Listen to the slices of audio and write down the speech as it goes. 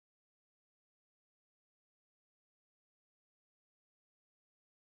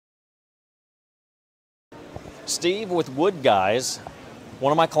Steve with Wood Guys.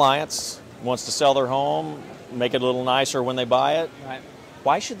 One of my clients wants to sell their home, make it a little nicer when they buy it. Right.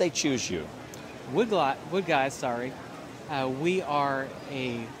 Why should they choose you? Wood Guys, sorry. We are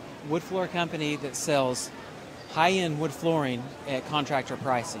a wood floor company that sells high-end wood flooring at contractor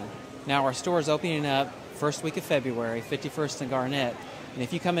pricing. Now our store is opening up first week of February, 51st and Garnett. And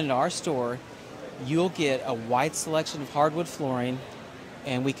if you come into our store, you'll get a wide selection of hardwood flooring,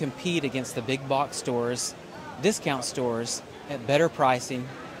 and we compete against the big box stores, discount stores, at better pricing,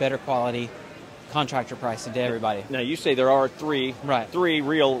 better quality, contractor pricing to everybody. Now you say there are three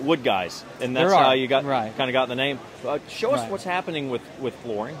real Wood Guys, and that's how you got kind of got the name. Show us what's happening with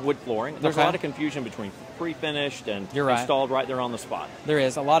flooring, wood flooring. There's a lot of confusion between pre-finished and installed right there on the spot. There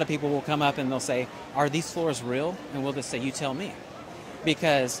is. A lot of people will come up and they'll say, "Are these floors real?" And we'll just say, "You tell me."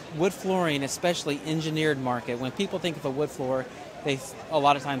 Because wood flooring, especially engineered market, when people think of a wood floor, they a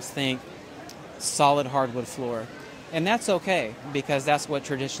lot of times think solid hardwood floor. And that's okay, because that's what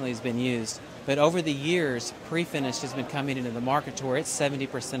traditionally has been used. But over the years, pre-finished has been coming into the market to where it's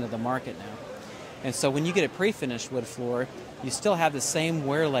 70% of the market now. And so when you get a pre-finished wood floor, you still have the same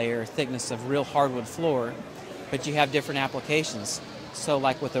wear layer thickness of real hardwood floor, but you have different applications. So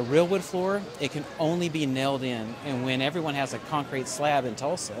like with a real wood floor, it can only be nailed in. And when everyone has a concrete slab in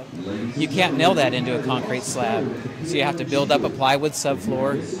Tulsa, you can't nail that into a concrete slab. So you have to build up a plywood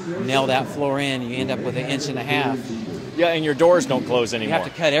subfloor, nail that floor in, you end up with 1.5 inches. Yeah, and your doors don't close anymore. You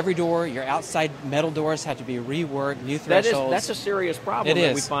have to cut every door. Your outside metal doors have to be reworked, new thresholds. That's a serious problem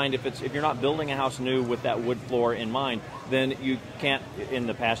that we find if you're not building a house new with that wood floor in mind, then you can't, in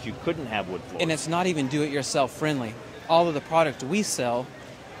the past, you couldn't have wood floors. And it's not even do-it-yourself friendly. All of the product we sell,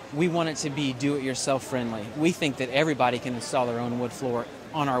 we want it to be do-it-yourself friendly. We think that everybody can install their own wood floor.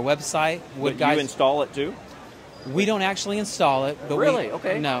 On our website, Wood Guys... You install it too? We don't actually install it. But really?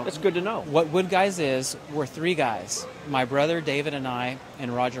 Okay. No. That's good to know. What Wood Guys is, we're 3 guys. My brother, David, and I,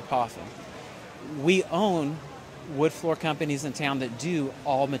 and Roger Coffin. We own wood floor companies in town that do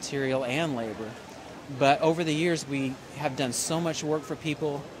all material and labor. But over the years, we have done so much work for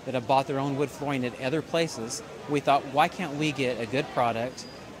people that have bought their own wood flooring at other places. We thought, why can't we get a good product,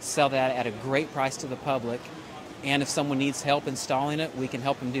 sell that at a great price to the public, and if someone needs help installing it, we can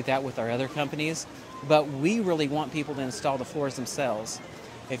help them do that with our other companies. But we really want people to install the floors themselves.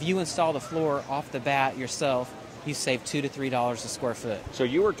 If you install the floor off the bat yourself, you save $2 to $3 a square foot. So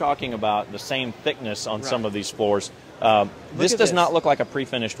you were talking about the same thickness on some of these floors. This does not look like a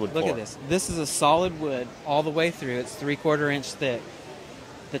pre-finished wood floor. Look at this. This is a solid wood all the way through. It's 3/4 inch thick.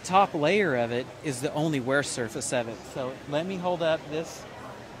 The top layer of it is the only wear surface of it. So let me hold up this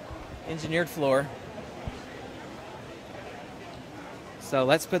engineered floor. So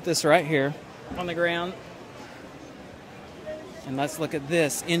let's put this right here on the ground. And let's look at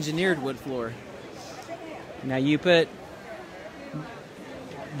this engineered wood floor. Now you put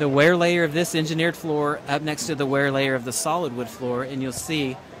the wear layer of this engineered floor up next to the wear layer of the solid wood floor, and you'll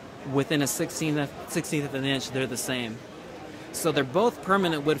see within a 16th of an inch they're the same. So they're both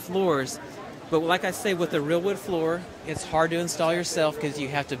permanent wood floors, but like I say, with a real wood floor, it's hard to install yourself because you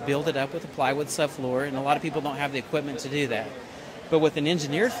have to build it up with a plywood subfloor, and a lot of people don't have the equipment to do that. But with an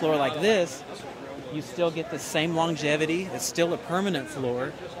engineered floor like this, you still get the same longevity. It's still a permanent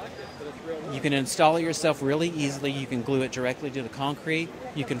floor. You can install it yourself really easily. You can glue it directly to the concrete.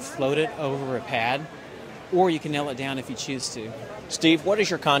 You can float it over a pad, or you can nail it down if you choose to. Steve, what is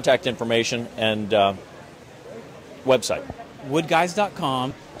your contact information and website?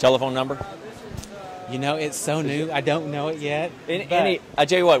 Woodguys.com. Telephone number? You know, it's so new. I don't know it yet. I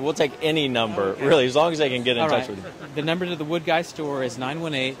tell you what, we'll take any number, really, as long as they can get in touch with you. The number to the Wood Guys store is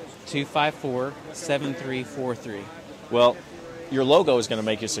 918-254-7343. Well, your logo is going to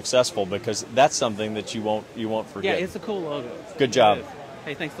make you successful because that's something that you won't forget. Yeah, it's a cool logo. Good job.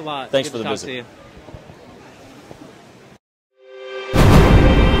 Hey, thanks a lot. Thanks for the visit. To you.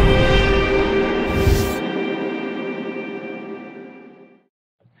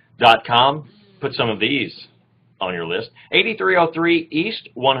 .com. Put some of these on your list. 8303 East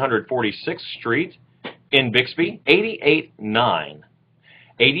 146th Street in Bixby, 889.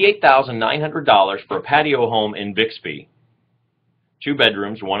 $88,900 for a patio home in Bixby. 2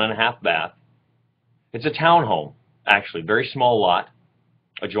 bedrooms, 1.5 bath. It's a townhome, actually, very small lot.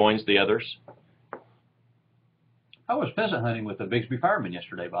 Adjoins the others. I was pheasant hunting with the Bixby fireman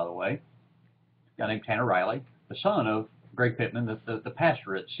yesterday, by the way. A guy named Tanner Riley, the son of Greg Pittman, the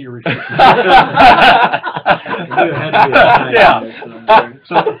pastor at Cedar Yeah.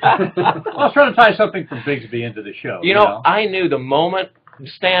 So, I was trying to tie something from Bixby into the show. You know, I knew the moment,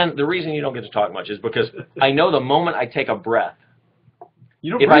 Stan, the reason you don't get to talk much is because I know the moment I take a breath.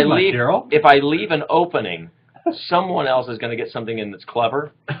 You don't breathe much, Darryl. If I leave an opening, someone else is going to get something in that's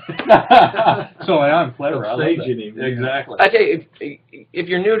clever. So I'm clever. I love that. Exactly. I tell you, if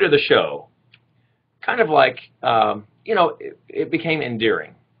you're new to the show, kind of like, it became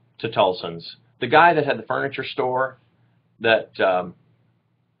endearing to Tulsans. The guy that had the furniture store, that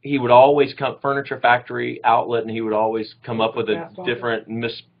he would always come, furniture factory outlet, and he would always come up with a different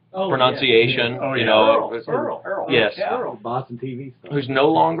mispronunciation. Oh, yeah. Earl. Yes. Yeah. Earl, Boston TV star. Who's no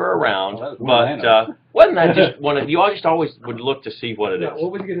longer around, but wasn't that just one of, you just always would look to see what it is.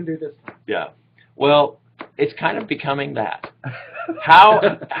 What was he going to do this time? Yeah. Well, it's kind of becoming that. How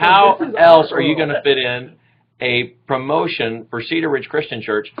else are you going to fit in a promotion for Cedar Ridge Christian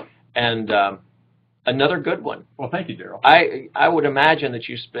Church and another good one? Well, thank you, Darryl. I would imagine that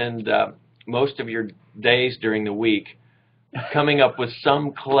you spend most of your days during the week coming up with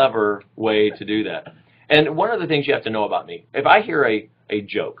some clever way to do that. And one of the things you have to know about me, if I hear a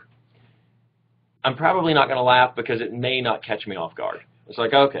joke, I'm probably not going to laugh because it may not catch me off guard. It's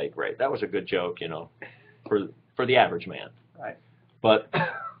like, okay, great, that was a good joke, for the average man. Right. But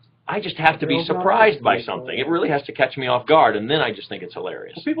I just have to be surprised by something. It really has to catch me off guard, and then I just think it's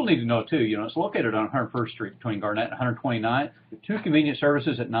hilarious. Well, people need to know, too, it's located on 101st Street between Garnett and 129th. 2 convenient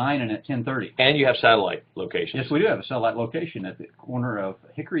services at 9 and at 10:30. And you have satellite locations. Yes, we do have a satellite location at the corner of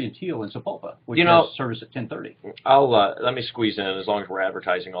Hickory and Teal in Sepulpa, which has service at 10:30. Let me squeeze in, as long as we're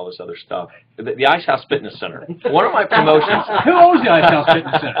advertising all this other stuff. The Ice House Fitness Center. One of my promotions. Who owns the Ice House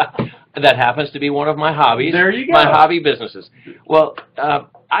Fitness Center? That happens to be one of my hobbies. There you go. My hobby businesses. Well,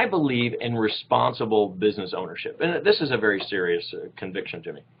 I believe in responsible business ownership, and this is a very serious conviction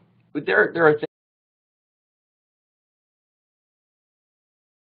to me. But there are things